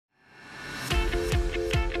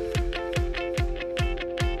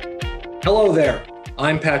Hello there.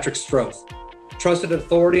 I'm Patrick Stroth, trusted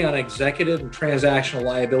authority on executive and transactional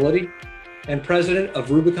liability and president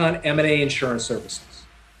of Rubicon M&A Insurance Services.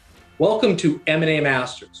 Welcome to M&A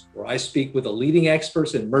Masters, where I speak with the leading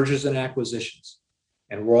experts in mergers and acquisitions.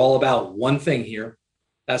 And we're all about one thing here.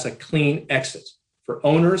 That's a clean exit for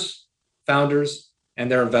owners, founders,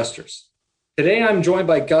 and their investors. Today, I'm joined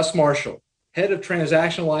by Gus Marshall, head of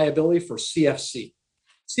transactional liability for CFC.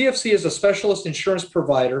 CFC is a specialist insurance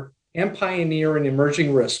provider and pioneer in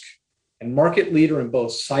emerging risk and market leader in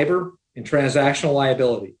both cyber and transactional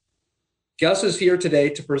liability. Gus is here today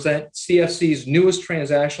to present CFC's newest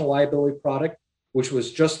transactional liability product, which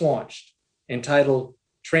was just launched, entitled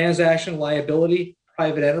Transaction Liability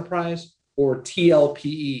Private Enterprise, or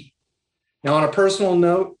TLPE. Now, on a personal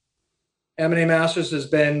note, M&A Masters has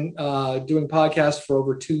been doing podcasts for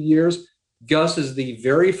over 2 years. Gus is the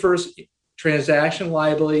very first transaction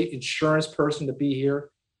liability insurance person to be here.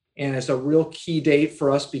 And it's a real key date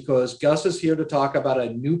for us because Gus is here to talk about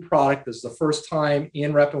a new product. This is the first time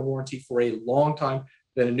in rep and warranty for a long time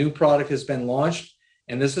that a new product has been launched.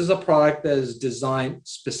 And this is a product that is designed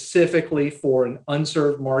specifically for an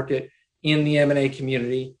unserved market in the M&A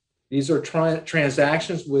community. These are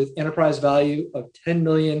transactions with enterprise value of 10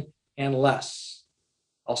 million and less.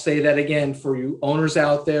 I'll say that again for you owners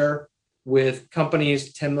out there with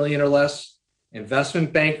companies 10 million or less,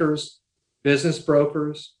 investment bankers, business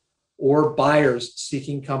brokers, or buyers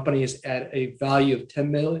seeking companies at a value of 10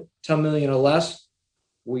 million or less.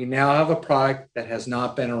 We now have a product that has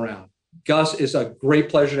not been around. Gus, it's a great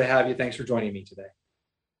pleasure to have you. Thanks for joining me today.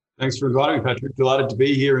 Thanks for inviting me, Patrick. Delighted to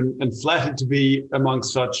be here and flattered to be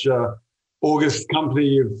amongst such august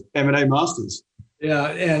company of M&A masters. Yeah,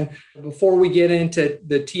 and before we get into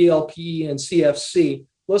the TLPE and CFC,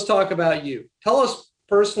 let's talk about you. Tell us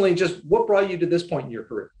personally just what brought you to this point in your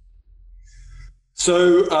career.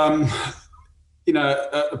 So, a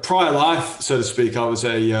prior life, so to speak, I was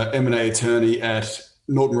a M&A attorney at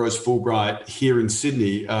Norton Rose Fulbright here in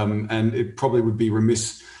Sydney, and it probably would be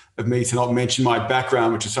remiss of me to not mention my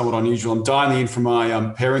background, which is somewhat unusual. I'm dialing in from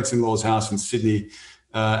my parents-in-law's house in Sydney,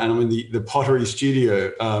 and I'm in the pottery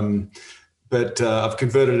studio, but I've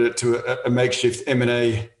converted it to a makeshift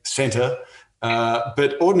M&A centre.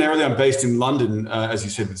 But ordinarily, I'm based in London, as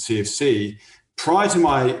you said, with CFC. Prior to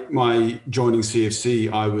my joining CFC,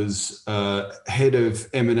 I was head of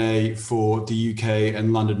M&A for the UK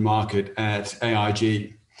and London market at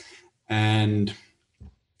AIG. And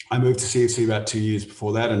I moved to CFC about 2 years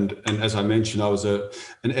before that. And as I mentioned, I was an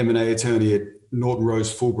M&A attorney at Norton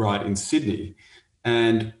Rose Fulbright in Sydney.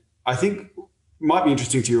 And I think it might be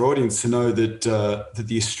interesting to your audience to know that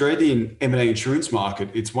the Australian M&A insurance market,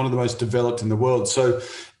 it's one of the most developed in the world. So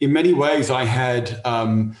in many ways, I had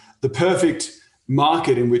the perfect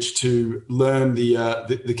market in which to learn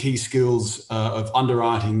the key skills of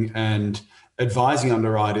underwriting and advising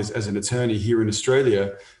underwriters as an attorney here in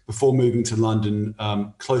Australia before moving to London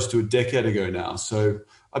close to a decade ago now. So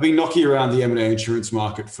I've been knocking around the M&A insurance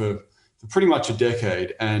market for pretty much a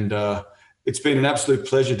decade. And it's been an absolute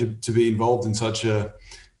pleasure to be involved in such a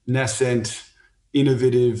nascent,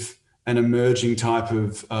 innovative, and emerging type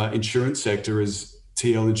of insurance sector as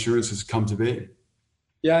TL Insurance has come to be.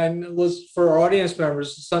 Yeah, and for our audience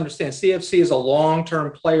members, just understand, CFC is a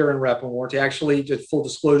long-term player in rep and warranty. Actually, just full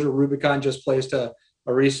disclosure, Rubicon just placed a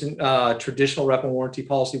recent traditional rep and warranty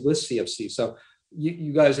policy with CFC. So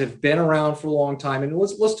you guys have been around for a long time. And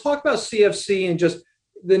let's talk about CFC and just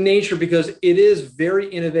the nature, because it is very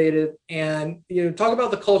innovative. And talk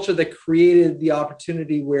about the culture that created the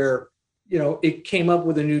opportunity where it came up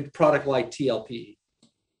with a new product like TLPE.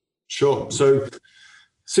 Sure. So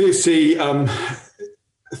CFC.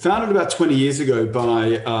 Founded about 20 years ago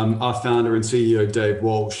by our founder and CEO, Dave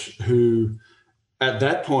Walsh, who at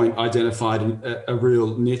that point identified a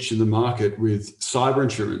real niche in the market with cyber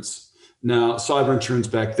insurance. Now, cyber insurance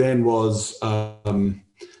back then was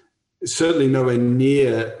certainly nowhere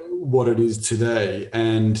near what it is today.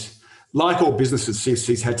 And like all businesses,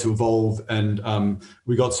 CFC's had to evolve, and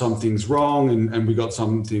we got some things wrong and we got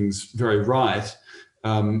some things very right.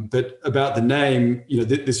 But about the name,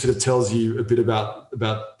 this sort of tells you a bit about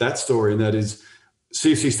that story, and that is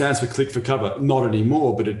CFC stands for Click for Cover. Not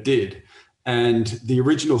anymore, but it did. And the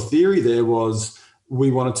original theory there was we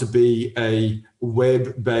wanted to be a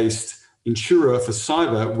web-based insurer for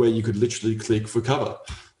cyber where you could literally click for cover.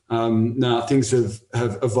 Now things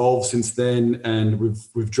have evolved since then, and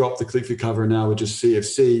we've dropped the Click for Cover, and now we're just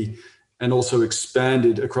CFC, and also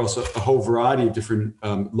expanded across a whole variety of different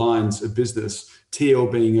lines of business,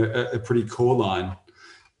 TL being a pretty core line.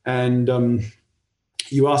 And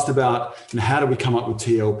you asked about how do we come up with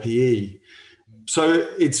TLPE? So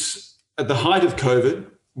it's at the height of COVID,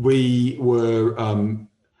 we were,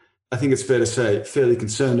 I think it's fair to say, fairly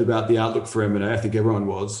concerned about the outlook for M&A. I think everyone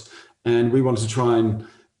was. And we wanted to try and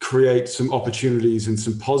create some opportunities and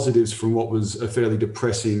some positives from what was a fairly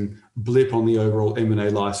depressing blip on the overall M&A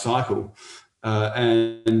life cycle.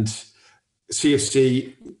 And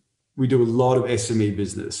CFC, we do a lot of SME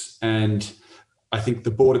business. And I think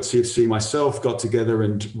the board at CFC, myself, got together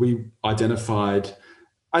and we identified,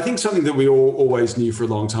 I think, something that we all always knew for a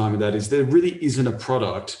long time, and that is there really isn't a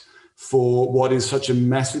product for what is such a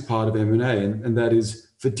massive part of M&A, and that is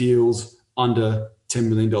for deals under $10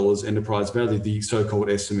 million enterprise value, the so-called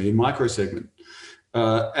SME and micro segment.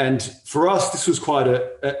 And for us, this was quite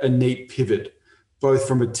a neat pivot, both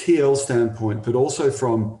from a TL standpoint, but also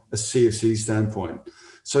from a CFC standpoint.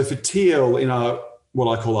 So for TL, in our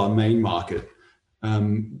what I call our main market,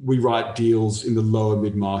 we write deals in the lower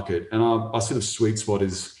mid-market, and our sort of sweet spot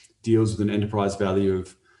is deals with an enterprise value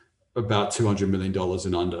of about $200 million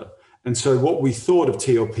and under. And so what we thought of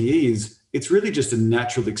TLPE is it's really just a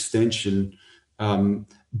natural extension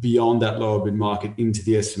beyond that lower mid-market into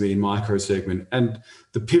the SME and micro segment. And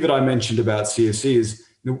the pivot I mentioned about CFC is,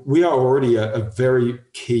 you know, we are already a very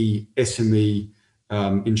key SME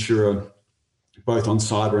insurer, both on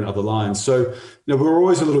cyber and other lines. So, you know, we're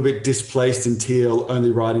always a little bit displaced in TL, only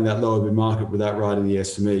writing that lower mid-market without writing the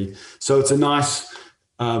SME. So it's a nice,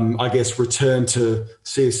 I guess, return to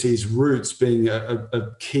CFC's roots, being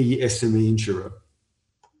a key SME insurer.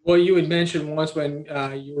 Well, you had mentioned once when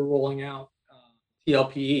you were rolling out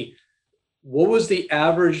TLPE, what was the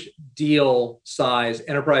average deal size,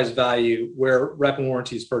 enterprise value, where rep and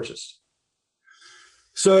warranty is purchased?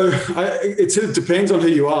 So it sort of depends on who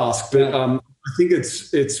you ask, but I think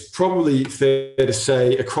it's probably fair to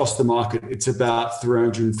say across the market, it's about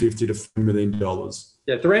 $350 to $400 million.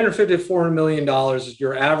 Yeah, $350 to $400 million is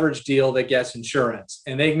your average deal that gets insurance,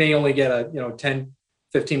 and they may only get a $10,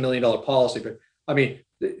 $15 million policy, but I mean,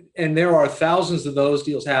 and there are thousands of those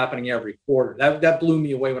deals happening every quarter. That blew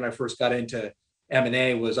me away when I first got into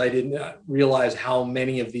M&A. Was I didn't realize how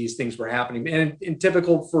many of these things were happening, and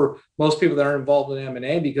typical for most people that are involved in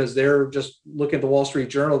M&A, because they're just looking at the Wall Street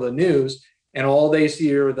Journal, the news, and all they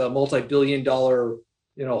see are the multi-billion-dollar,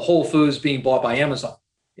 Whole Foods being bought by Amazon,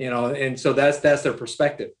 and so that's their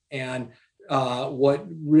perspective. And what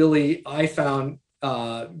really I found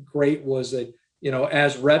great was that,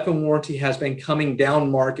 as rep and warranty has been coming down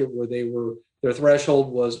market, where their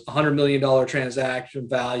threshold was $100 million transaction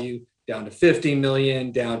value, down to 50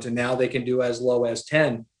 million, down to now they can do as low as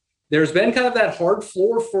 10. There's been kind of that hard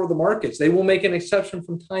floor for the markets. They will make an exception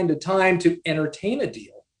from time to time to entertain a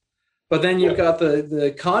deal. But then you've got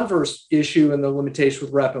the converse issue, and the limitation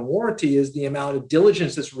with rep and warranty is the amount of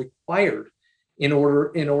diligence that's required in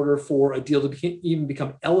order for a deal to even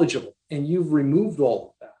become eligible. And you've removed all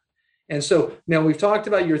of that. And so now we've talked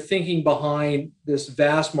about your thinking behind this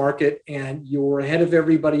vast market, and you're ahead of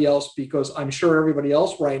everybody else, because I'm sure everybody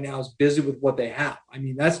else right now is busy with what they have. I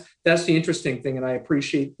mean, that's the interesting thing. And I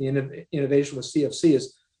appreciate the innovation with CFC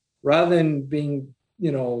is, rather than being,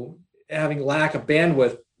 having lack of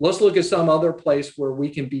bandwidth, let's look at some other place where we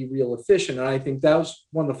can be real efficient. And I think that was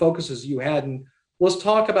one of the focuses you had. And let's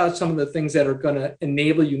talk about some of the things that are going to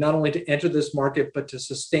enable you not only to enter this market, but to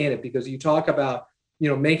sustain it, because you talk about,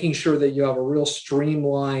 making sure that you have a real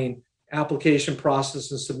streamlined application process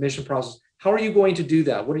and submission process. How are you going to do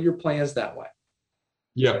that? What are your plans that way?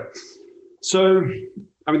 Yeah. So,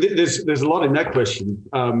 I mean, there's a lot in that question.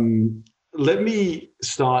 Let me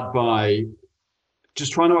start by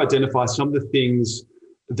just trying to identify some of the things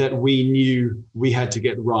that we knew we had to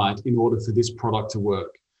get right in order for this product to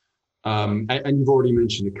work. And you've already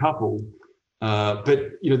mentioned a couple,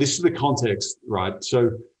 but this is the context, right?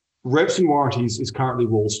 So reps and warranties is currently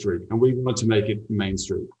Wall Street, and we wanted to make it Main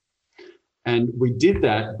Street. And we did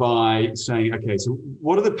that by saying, okay, so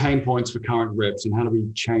what are the pain points for current reps, and how do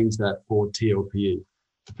we change that for TLPE?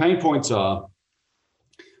 The pain points are,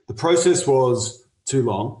 the process was too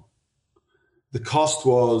long. The cost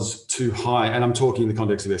was too high, and I'm talking in the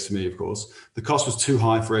context of SME, of course. The cost was too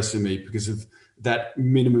high for SME because of that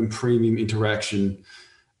minimum premium interaction.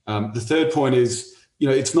 The third point is,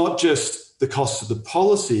 it's not just the cost of the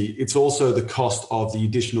policy, it's also the cost of the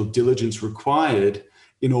additional diligence required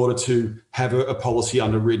in order to have a policy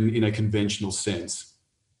underwritten in a conventional sense.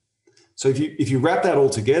 So if you wrap that all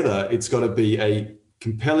together, it's got to be a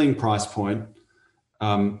compelling price point.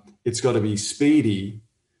 It's got to be speedy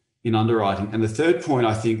in underwriting. And the third point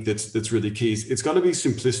I think that's really key is it's got to be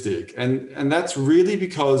simplistic. And that's really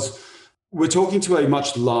because we're talking to a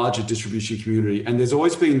much larger distribution community. And there's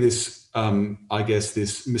always been this,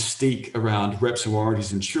 this mystique around reps and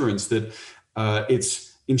warranties insurance that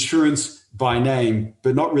it's insurance by name,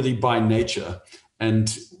 but not really by nature.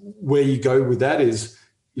 And where you go with that is,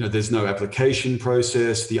 there's no application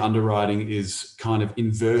process. The underwriting is kind of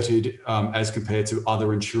inverted as compared to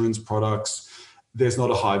other insurance products. There's not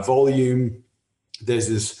a high volume. There's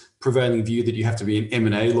this prevailing view that you have to be an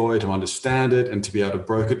M&A lawyer to understand it and to be able to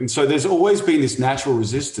broker it. And so there's always been this natural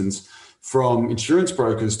resistance from insurance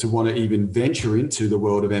brokers to want to even venture into the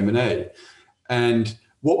world of M&A. And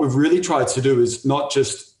what we've really tried to do is not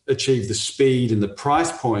just achieve the speed and the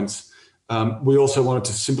price points. We also wanted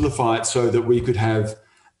to simplify it so that we could have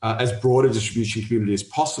as broad a distribution community as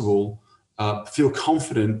possible, feel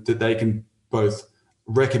confident that they can both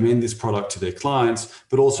recommend this product to their clients,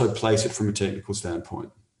 but also place it from a technical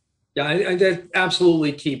standpoint. Yeah, that's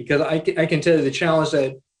absolutely key, because I can tell you the challenge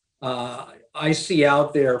that I see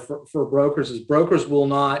out there for brokers is brokers will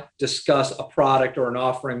not discuss a product or an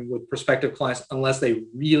offering with prospective clients unless they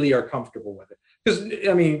really are comfortable with it. Because,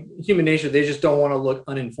 human nature, they just don't want to look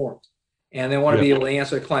uninformed. And they want to be able to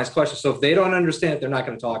answer the client's questions. So if they don't understand it, they're not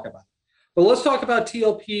going to talk about it. But let's talk about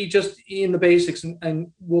TLP just in the basics, and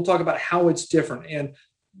we'll talk about how it's different. And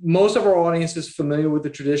most of our audience is familiar with the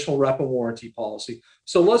traditional rep and warranty policy.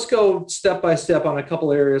 So let's go step by step on a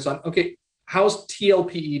couple areas on, okay, how's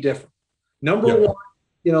TLPE different? Number one,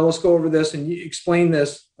 let's go over this and explain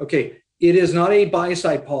this. Okay, it is not a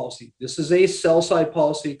buy-side policy. This is a sell-side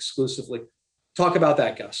policy exclusively. Talk about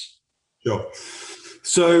that, Gus. Sure.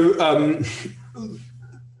 So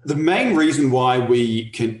the main reason why we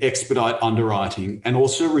can expedite underwriting and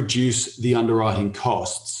also reduce the underwriting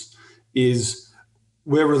costs is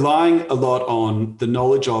we're relying a lot on the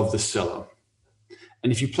knowledge of the seller.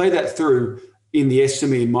 And if you play that through in the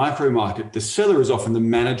SME and micro market, the seller is often the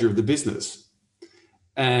manager of the business.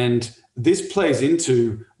 And this plays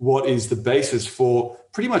into what is the basis for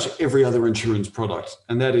pretty much every other insurance product.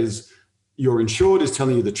 And that is your insured is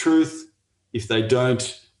telling you the truth. If they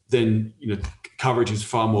don't, then coverage is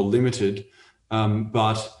far more limited.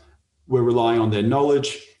 But we're relying on their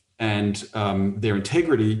knowledge and their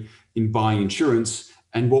integrity in buying insurance.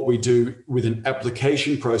 And what we do with an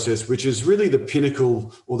application process, which is really the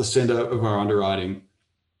pinnacle or the center of our underwriting.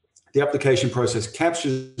 The application process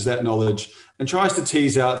captures that knowledge and tries to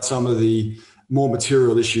tease out some of the more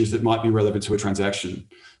material issues that might be relevant to a transaction.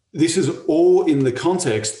 This is all in the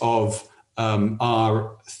context of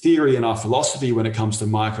our theory and our philosophy when it comes to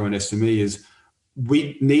micro and SME is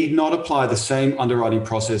we need not apply the same underwriting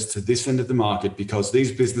process to this end of the market, because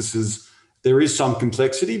these businesses, there is some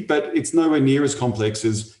complexity, but it's nowhere near as complex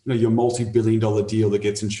as your multi-billion-dollar deal that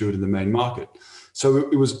gets insured in the main market. So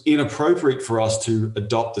it was inappropriate for us to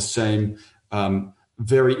adopt the same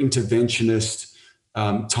very interventionist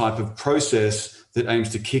type of process that aims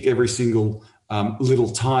to kick every single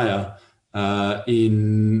little tire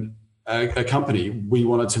in a company. We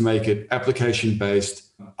wanted to make it application-based.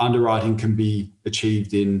 Underwriting can be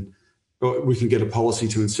achieved we can get a policy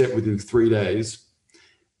to incept within 3 days.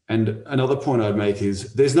 And another point I'd make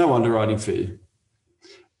is there's no underwriting fee.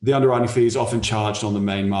 The underwriting fee is often charged on the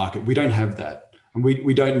main market. We don't have that. And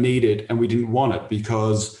we don't need it, and we didn't want it,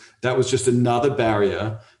 because that was just another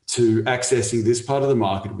barrier to accessing this part of the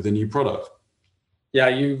market with a new product. Yeah,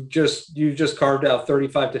 you just carved out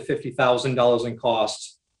 $35,000 to $50,000 in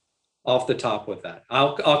costs off the top with that.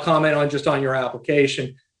 I'll comment on your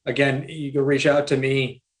application. Again, you can reach out to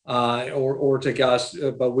me or to Gus,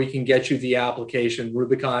 but we can get you the application.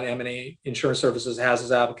 Rubicon M&A Insurance Services has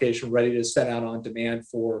his application ready to send out on demand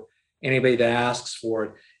for anybody that asks for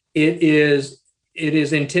it. It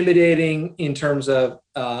is intimidating in terms of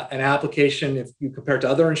an application if you compare it to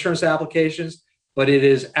other insurance applications, but it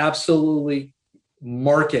is absolutely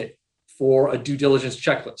market for a due diligence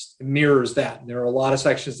checklist. It mirrors that. And there are a lot of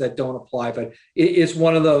sections that don't apply, but it's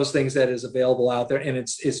one of those things that is available out there, and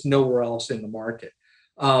it's nowhere else in the market.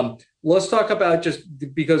 Let's talk about,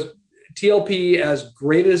 just because TLP, as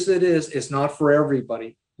great as it is, it's not for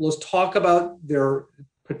everybody. Let's talk about their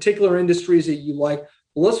particular industries that you like.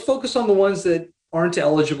 Let's focus on the ones that aren't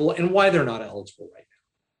eligible and why they're not eligible right now.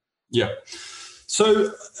 Yeah.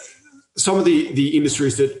 So some of the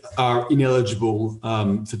industries that are ineligible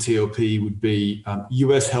for TLP would be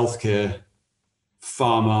US healthcare,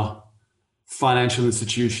 pharma, financial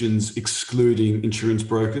institutions, excluding insurance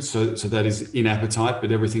brokers. So that is in appetite,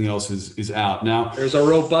 but everything else is out. Now, there's a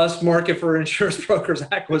robust market for insurance brokers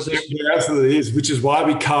acquisition. There absolutely is, which is why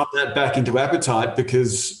we carved that back into appetite,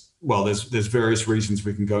 because, well, there's various reasons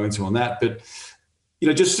we can go into on that. But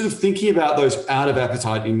just sort of thinking about those out of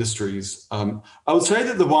appetite industries, I would say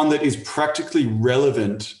that the one that is practically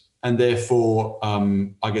relevant and therefore,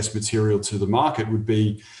 I guess, material to the market would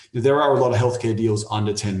be there are a lot of healthcare deals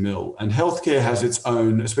under 10 mil, and healthcare has its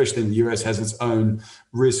own, especially in the US, has its own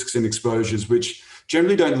risks and exposures, which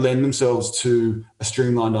generally don't lend themselves to a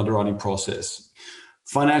streamlined underwriting process.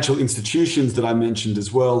 Financial institutions that I mentioned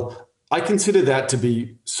as well, I consider that to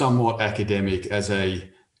be somewhat academic as a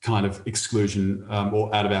kind of exclusion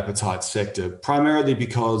or out of appetite sector, primarily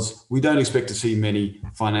because we don't expect to see many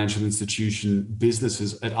financial institution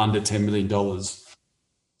businesses at under $10 million.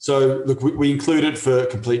 So look, we include it for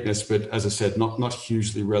completeness, but as I said, not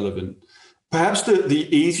hugely relevant. Perhaps the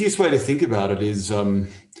easiest way to think about it is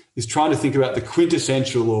trying to think about the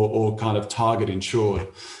quintessential or kind of target insured.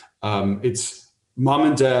 It's mum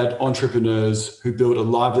and dad entrepreneurs who build a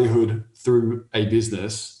livelihood through a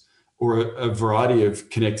business or a variety of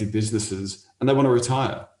connected businesses, and they want to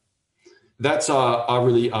retire. That's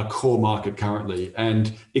our core market currently.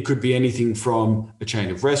 And it could be anything from a chain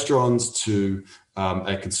of restaurants to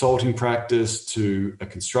a consulting practice to a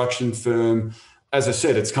construction firm. As I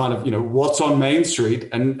said, it's kind of, what's on Main Street,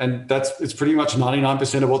 and it's pretty much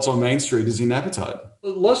 99% of what's on Main Street is in appetite.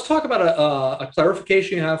 Let's talk about a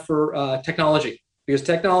clarification you have for technology, because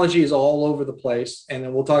technology is all over the place. And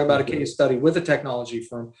then we'll talk about a case study with a technology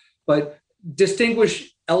firm, but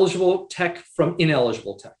distinguish eligible tech from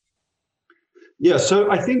ineligible tech. Yeah,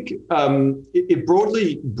 so I think it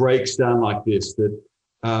broadly breaks down like this, that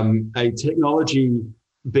a technology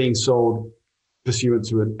being sold pursuant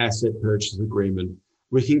to an asset purchase agreement,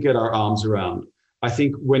 we can get our arms around. I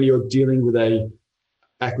think when you're dealing with a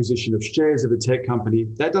acquisition of shares of a tech company,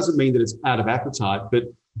 that doesn't mean that it's out of appetite, but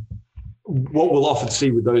what we'll often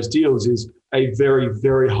see with those deals is a very,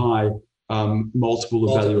 very high multiple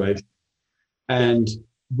evaluation. And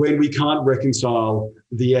when we can't reconcile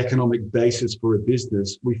the economic basis for a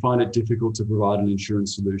business, we find it difficult to provide an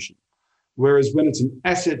insurance solution. Whereas when it's an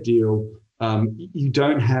asset deal, you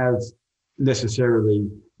don't have necessarily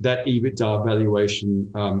that EBITDA valuation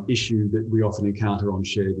issue that we often encounter on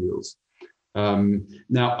share deals.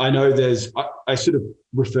 Now, I know I sort of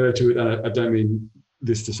refer to it, and I don't mean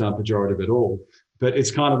this to sound pejorative at all, but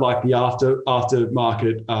it's kind of like the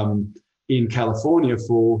aftermarket in California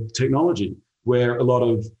for technology, where a lot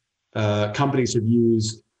of companies have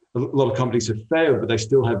failed, but they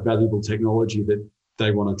still have valuable technology that they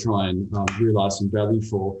want to try and realize some value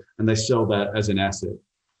for, and they sell that as an asset.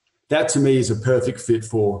 That to me is a perfect fit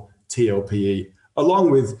for TLPE, along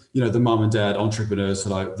with the mum and dad entrepreneurs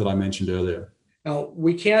that I mentioned earlier. Now,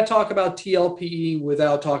 we can't talk about TLPE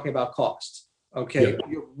without talking about cost. Okay,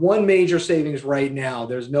 yeah. One major savings right now.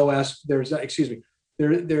 There's no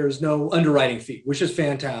underwriting fee, which is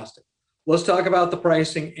fantastic. Let's talk about the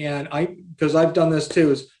pricing, and because I've done this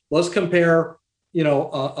too, is let's compare,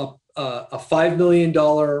 a $5 million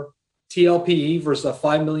TLPE versus a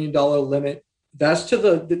 $5 million limit. That's to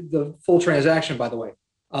the full transaction, by the way.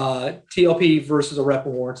 TLPE versus a rep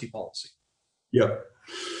and warranty policy. Yep.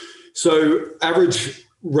 So average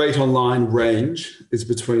rate online range is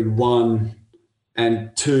between 1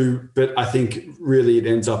 and 2, but I think really it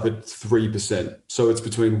ends up at 3%. So it's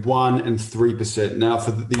between 1 and 3%. Now,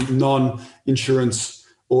 for the non-insurance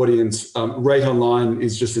audience, rate online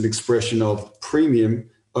is just an expression of premium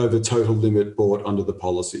over total limit bought under the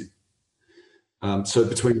policy. So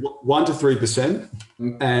between 1 to 3%,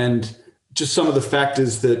 and just some of the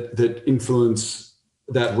factors that influence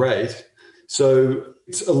that rate. So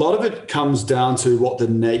a lot of it comes down to what the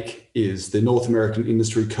NAIC is, the North American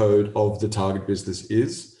Industry Code of the target business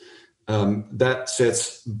is. That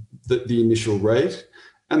sets the initial rate.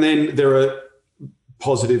 And then there are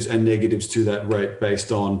positives and negatives to that rate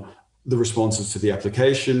based on the responses to the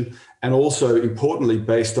application, and also importantly,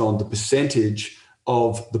 based on the percentage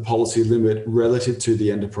of the policy limit relative to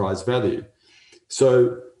the enterprise value.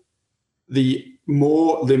 So the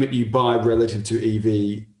more limit you buy relative to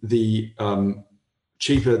EV, the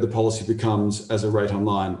cheaper the policy becomes as a rate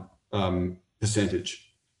online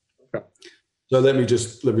percentage. Okay. So let me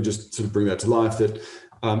just sort of bring that to life, that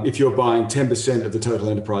if you're buying 10% of the total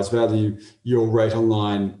enterprise value, your rate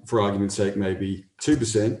online, for argument's sake, may be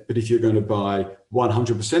 2%. But if you're going to buy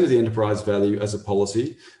 100% of the enterprise value as a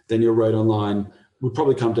policy, then your rate online would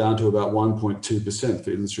probably come down to about 1.2%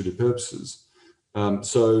 for illustrative purposes.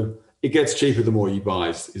 So it gets cheaper the more you buy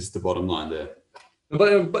is the bottom line there.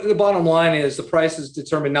 But the bottom line is the price is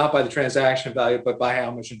determined not by the transaction value, but by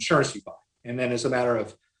how much insurance you buy. And then it's a matter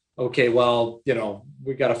of, okay, well,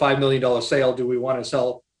 we got a $5 million sale. Do we want to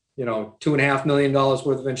sell, $2.5 million worth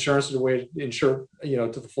of insurance? Or do we insure,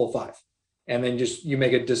 to the full 5? And then you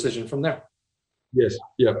make a decision from there. Yes.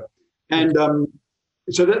 Yeah. And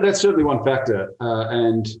so that's certainly one factor.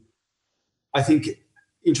 And I think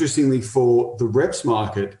interestingly, for the reps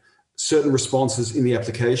market, certain responses in the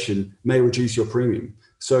application may reduce your premium.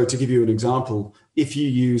 So to give you an example, if you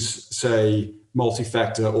use, say,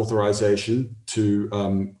 multi-factor authorization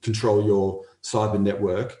to control your cyber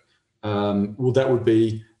network, well, that would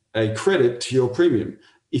be a credit to your premium.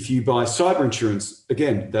 If you buy cyber insurance,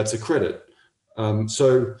 again, that's a credit.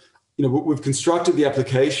 So, we've constructed the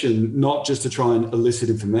application not just to try and elicit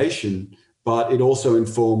information, but it also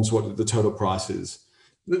informs what the total price is.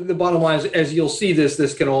 The bottom line is, as you'll see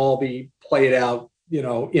this can all be played out,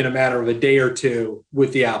 in a matter of a day or two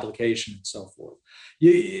with the application and so forth.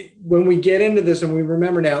 When we get into this, and we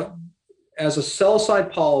remember now, as a sell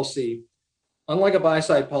side policy, unlike a buy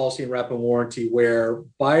side policy in rep and warranty, where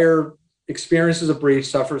buyer experiences a breach,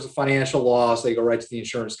 suffers a financial loss, they go right to the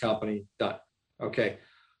insurance company, done. Okay.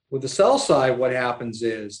 With the sell side, what happens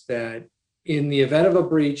is that in the event of a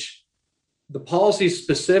breach, the policy is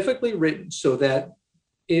specifically written so that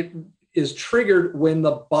it is triggered when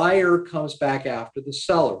the buyer comes back after the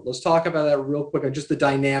seller. Let's talk about that real quick and just the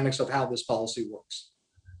dynamics of how this policy works.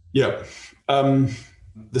 Yeah.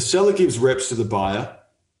 The seller gives reps to the buyer.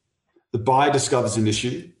 The buyer discovers an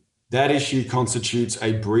issue. That issue constitutes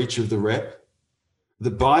a breach of the rep.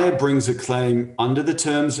 The buyer brings a claim under the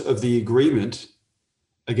terms of the agreement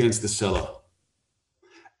against the seller.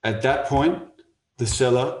 At that point, the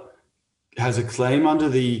seller has a claim under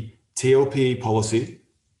the TLPE policy,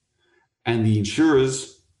 and the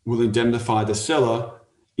insurers will indemnify the seller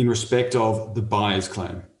in respect of the buyer's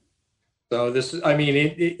claim. So this is,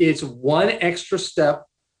 it's one extra step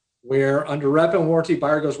where under rep and warranty,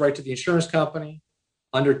 buyer goes right to the insurance company.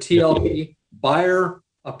 Under TLP, buyer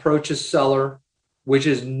approaches seller, which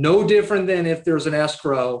is no different than if there's an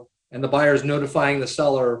escrow and the buyer is notifying the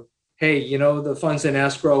seller, hey, the funds in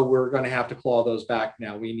escrow, we're going to have to claw those back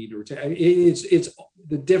now. We need to retain. It's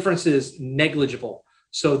the difference is negligible.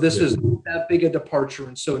 So this is not that big a departure.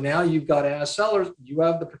 And so now you've got, as sellers, you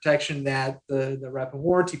have the protection that the rep and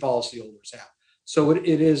warranty policyholders have. So it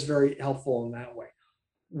is very helpful in that way.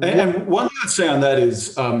 And one thing I'd say on that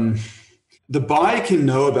is the buyer can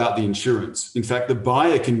know about the insurance. In fact, the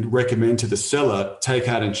buyer can recommend to the seller, take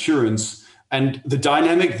out insurance. And the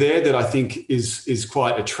dynamic there that I think is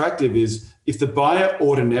quite attractive is if the buyer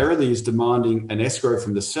ordinarily is demanding an escrow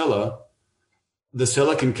from the seller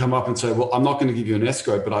can come up and say, well, I'm not going to give you an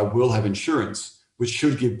escrow, but I will have insurance, which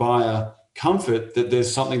should give buyer comfort that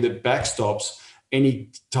there's something that backstops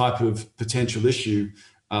any type of potential issue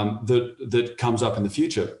that comes up in the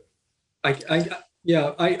future. I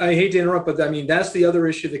hate to interrupt, but that's the other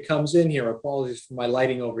issue that comes in here. Apologies for my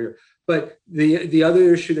lighting over here. But the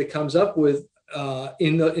other issue that comes up with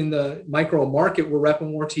in the micro market where rep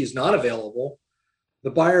and warranty is not available, the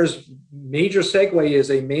buyer's major segue is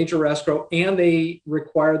a major escrow, and they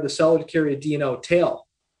require the seller to carry a D&O tail,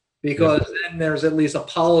 because then there's at least a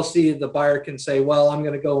policy the buyer can say, well, I'm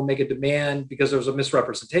going to go make a demand because there was a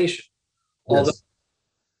misrepresentation. Although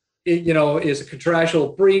it, is a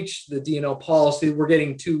contractual breach, the D&O policy, we're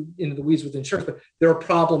getting too into the weeds with insurance, but there are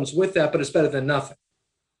problems with that, but it's better than nothing.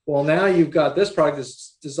 Well, now you've got this product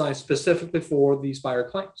that's designed specifically for these buyer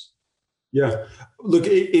claims. Yeah, look,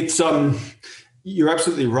 it's you're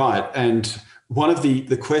absolutely right. And one of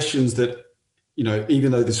the questions that,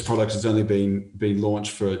 even though this product has only been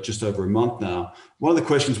launched for just over a month now, one of the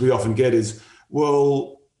questions we often get is,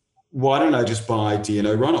 well, why don't I just buy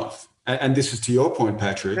D&O runoff? And this is to your point,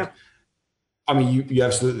 Patrick. Yeah. You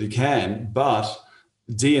absolutely can, but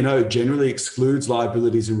D&O generally excludes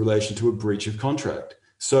liabilities in relation to a breach of contract.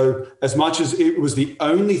 So as much as it was the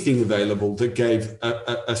only thing available that gave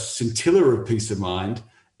a scintilla of peace of mind,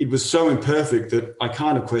 it was so imperfect that I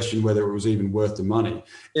kind of question whether it was even worth the money.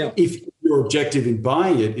 Yeah. If your objective in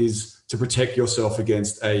buying it is to protect yourself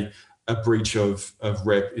against a breach of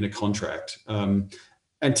rep in a contract. And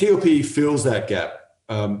TLP fills that gap.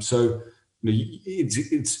 So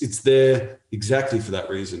it's there exactly for that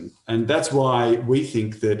reason. And that's why we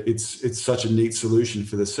think that it's such a neat solution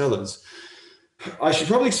for the sellers. I should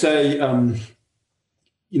probably say,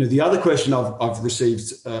 the other question I've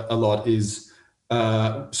received a lot is,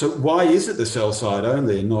 so why is it the sell side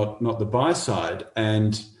only and not the buy side?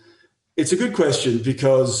 And it's a good question,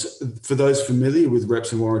 because for those familiar with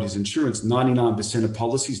reps and warranties insurance, 99% of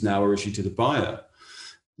policies now are issued to the buyer.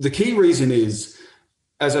 The key reason is,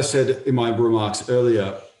 as I said in my remarks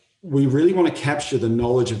earlier, we really want to capture the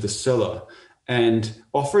knowledge of the seller, and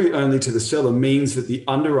offering only to the seller means that the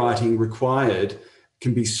underwriting required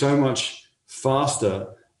can be so much faster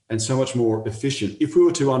and so much more efficient. If we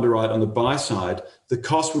were to underwrite on the buy side, the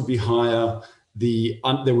cost would be higher.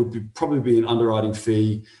 There would probably be an underwriting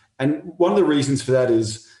fee. And one of the reasons for that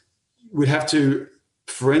is we'd have to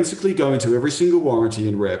forensically go into every single warranty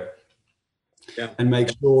and rep and make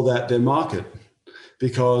sure that they're market.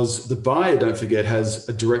 Because the buyer, don't forget, has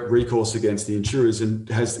a direct recourse against the insurers and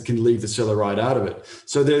can leave the seller right out of it.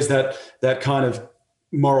 So there's that kind of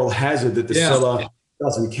moral hazard that the seller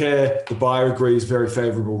doesn't care. The buyer agrees, very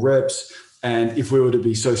favorable reps. And if we were to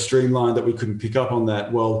be so streamlined that we couldn't pick up on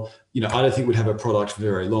that, well, I don't think we'd have a product for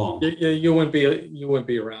very long. You wouldn't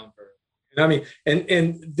be around for it. I mean,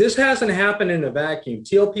 and this hasn't happened in a vacuum.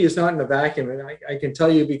 TLP is not in a vacuum, and I can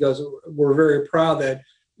tell you because we're very proud that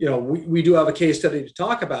we do have a case study to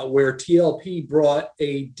talk about where TLP brought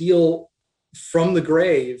a deal from the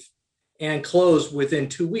grave and closed within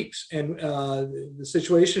 2 weeks. And the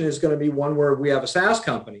situation is going to be one where we have a SaaS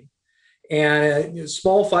company and a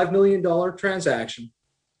small $5 million transaction.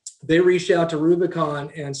 They reached out to Rubicon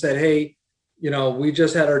and said, hey, we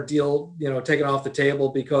just had our deal, taken off the table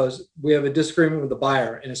because we have a disagreement with the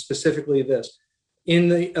buyer. And it's specifically this: in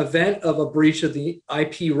the event of a breach of the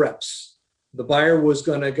IP reps, the buyer was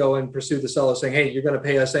going to go and pursue the seller saying, hey, you're going to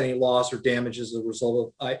pay us any loss or damage as a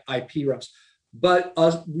result of IP reps. But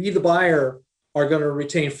we, the buyer, are going to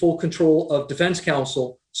retain full control of defense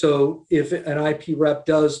counsel. So if an IP rep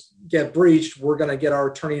does get breached, we're going to get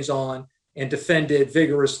our attorneys on and defend it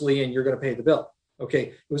vigorously, and you're going to pay the bill. Okay.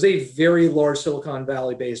 It was a very large Silicon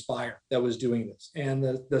Valley based buyer that was doing this.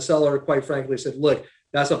 And the seller, quite frankly, said, look,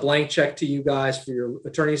 that's a blank check to you guys for your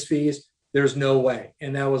attorney's fees. There's no way.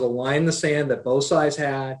 And that was a line in the sand that both sides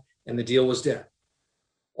had, and the deal was dead.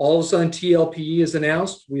 All of a sudden, TLPE is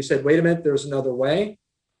announced. We said, wait a minute, there's another way.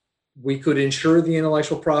 We could insure the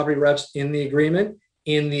intellectual property reps in the agreement.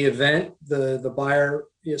 In the event the buyer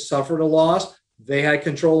suffered a loss, they had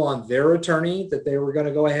control on their attorney that they were going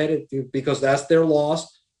to go ahead and do, because that's their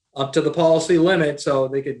loss up to the policy limit. So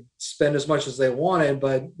they could spend as much as they wanted,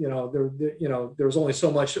 but there was only so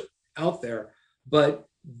much out there. But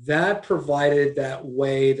that provided that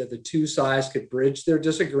way that the two sides could bridge their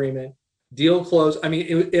disagreement, deal close. I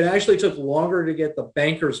mean, it actually took longer to get the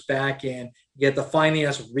bankers back in, get the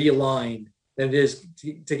finance realigned than it is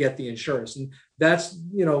to get the insurance. And that's,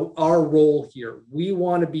 our role here. We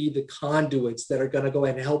want to be the conduits that are going to go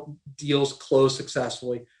ahead and help deals close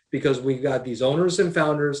successfully, because we've got these owners and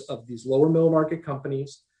founders of these lower middle market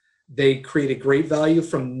companies. They create a great value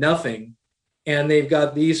from nothing. And they've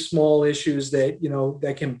got these small issues that,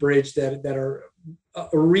 that can bridge that are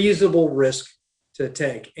a reasonable risk to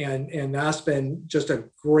take. And that's been just a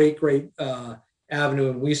great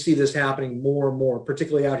avenue. And we see this happening more and more,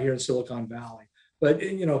 particularly out here in Silicon Valley. But,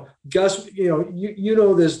 Gus, you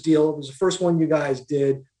know this deal. It was the first one you guys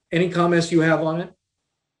did. Any comments you have on it?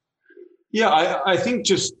 Yeah, I think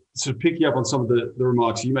just sort of picking up on some of the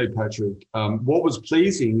remarks you made, Patrick, what was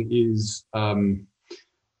pleasing is,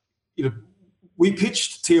 we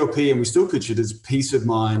pitched TLP, and we still pitch it as peace of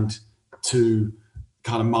mind to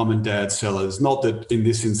kind of mum and dad sellers. Not that in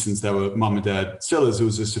this instance they were mum and dad sellers; it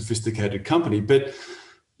was a sophisticated company. But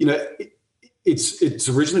it's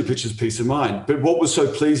originally pitched as peace of mind. But what was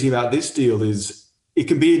so pleasing about this deal is it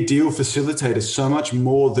can be a deal facilitator so much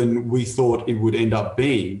more than we thought it would end up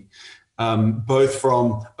being. Both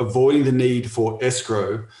from avoiding the need for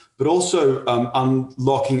escrow, but also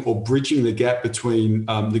unlocking or bridging the gap between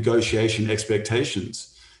negotiation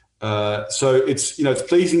expectations. So it's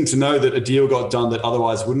pleasing to know that a deal got done that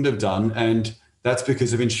otherwise wouldn't have done, and that's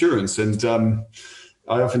because of insurance. And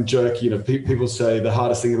I often joke, people say the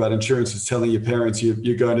hardest thing about insurance is telling your parents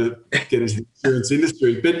you're going to get into the insurance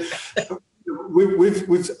industry, but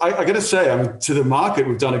I got to say, to the market,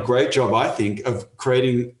 we've done a great job, I think, of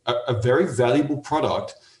creating a very valuable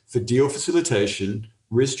product for deal facilitation,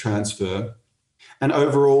 risk transfer, and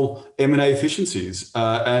overall M&A efficiencies.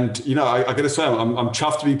 I got to say, I'm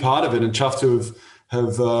chuffed to be part of it, and chuffed to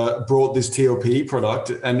have brought this TLP product,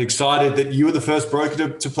 and excited that you were the first broker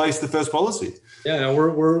to place the first policy. Yeah,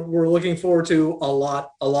 we're looking forward to a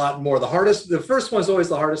lot more. The first one's always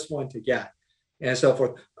the hardest one to get, and so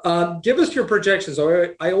forth. Give us your projections.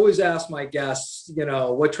 I always ask my guests,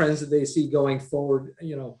 what trends do they see going forward?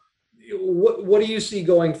 What do you see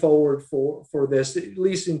going forward for this, at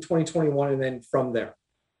least in 2021, and then from there?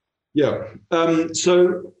 Yeah.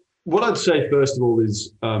 So what I'd say first of all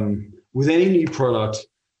is, with any new product,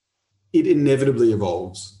 it inevitably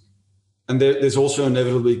evolves, and there's also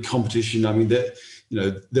inevitably competition.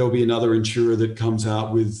 There'll be another insurer that comes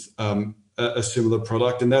out with a similar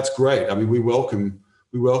product, and that's great. We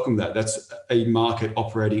welcome that. That's a market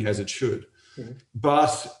operating as it should. Mm-hmm.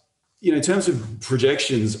 But in terms of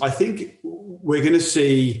projections, I think we're going to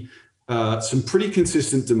see some pretty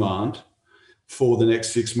consistent demand for the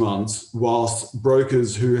next 6 months, whilst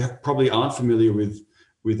brokers who probably aren't familiar with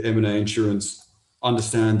M&A insurance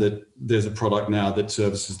understand that there's a product now that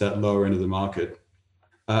services that lower end of the market.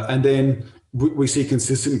 And then we see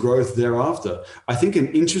consistent growth thereafter. I think an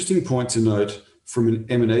interesting point to note from an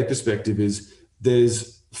M&A perspective is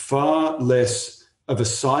there's far less of a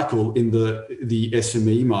cycle in the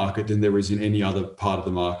SME market than there is in any other part of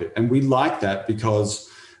the market. And we like that because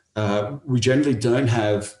we generally don't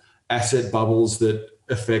have asset bubbles that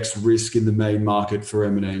affects risk in the main market for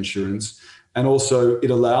M&A insurance. And also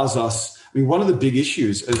it allows us, I mean, one of the big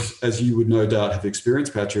issues, as you would no doubt have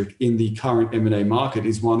experienced, Patrick, in the current M&A market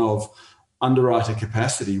is one of underwriter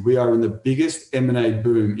capacity. We are in the biggest M&A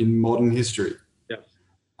boom in modern history. Yep.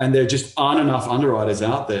 And there just aren't enough underwriters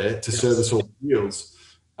out there to service all the deals.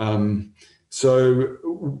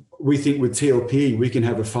 So we think with TLP, we can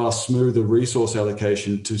have a far smoother resource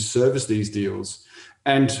allocation to service these deals.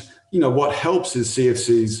 And, you know, what helps is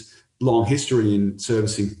CFC's long history in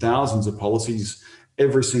servicing thousands of policies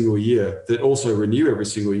every single year that also renew every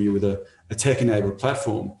single year with a tech-enabled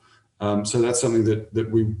platform. So that's something that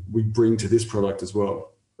we bring to this product as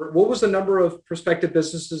well. What was the number of prospective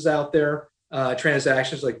businesses out there,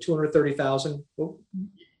 transactions, like 230,000?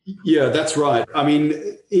 Yeah, that's right. I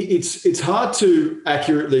mean, it's hard to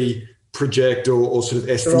accurately project or sort of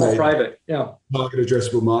estimate. They're all private, yeah. Target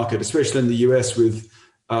addressable market, especially in the US with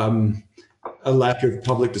a lack of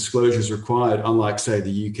public disclosures required, unlike, say,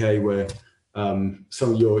 the UK, where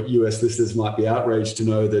some of your US listeners might be outraged to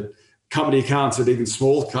know that company accounts at even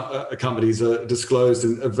small companies are disclosed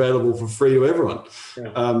and available for free to everyone.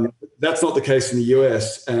 Yeah. That's not the case in the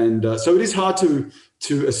US. And so it is hard to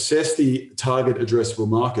assess the target addressable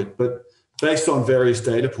market. But based on various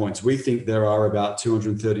data points, we think there are about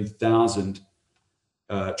 230,000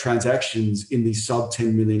 transactions in the sub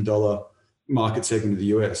 $10 million market segment of the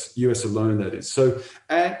US alone, that is. So,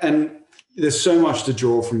 and there's so much to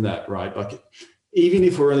draw from that, right? Like, even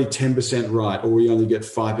if we're only 10% right, or we only get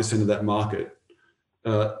 5% of that market,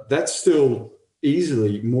 that's still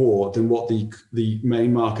easily more than what the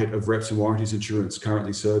main market of reps and warranties insurance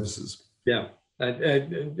currently services. Yeah,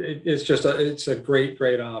 it's a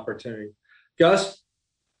great opportunity. Gus,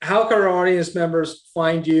 how can our audience members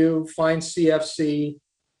find you, find CFC,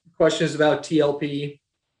 questions about TLP?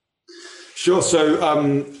 Sure. So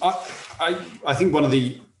I think one of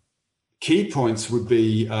the key points would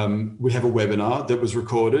be we have a webinar that was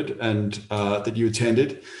recorded and that you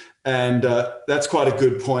attended. And that's quite a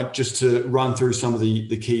good point just to run through some of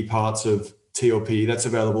the key parts of TLP. That's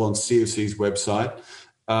available on CFC's website.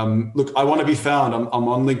 Look, I want to be found. I'm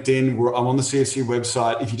on LinkedIn. I'm on the CFC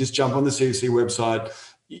website. If you just jump on the CFC website,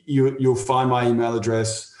 you'll find my email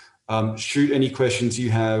address. Shoot any questions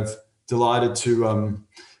you have. Delighted to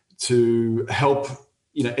help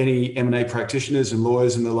any M&A practitioners and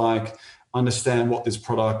lawyers and the like understand what this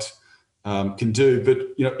product can do. But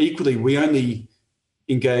equally, we only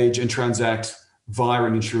engage and transact via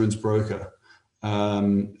an insurance broker.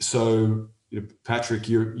 So Patrick,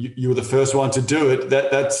 you're the first one to do it.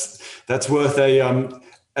 That's worth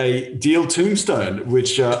a deal tombstone,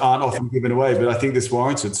 which aren't often given away, but I think this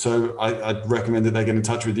warrants it. So I'd recommend that they get in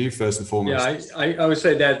touch with you first and foremost. Yeah, I would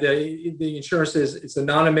say that the insurance it's a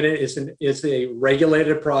non-admitted, it's a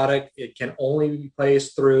regulated product. It can only be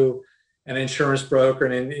placed through an insurance broker,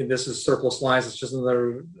 and this is surplus lines. It's just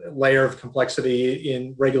another layer of complexity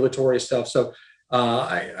in regulatory stuff. So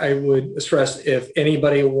I would stress, if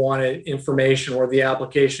anybody wanted information or the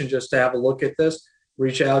application just to have a look at this,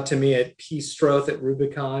 reach out to me at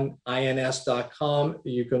pstroth@rubiconins.com.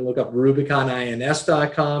 You can look up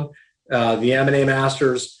rubiconins.com. The M&A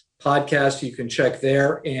Masters podcast, you can check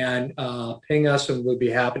there and ping us, and we'd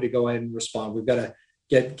be happy to go ahead and respond. We've got to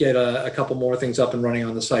get a couple more things up and running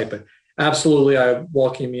on the site, but absolutely, I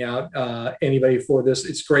welcome you out, anybody for this.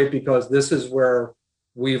 It's great because this is where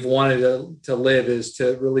we've wanted to live, is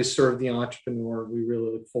to really serve the entrepreneur. We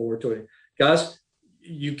really look forward to it. Gus,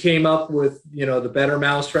 you came up with the better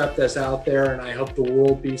mousetrap that's out there, and I hope the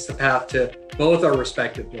world beats the path to both our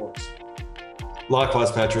respective goals.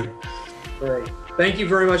 Likewise, Patrick. Great. Thank you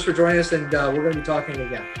very much for joining us, and we're going to be talking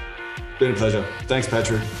again. Been a pleasure. Thanks,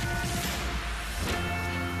 Patrick.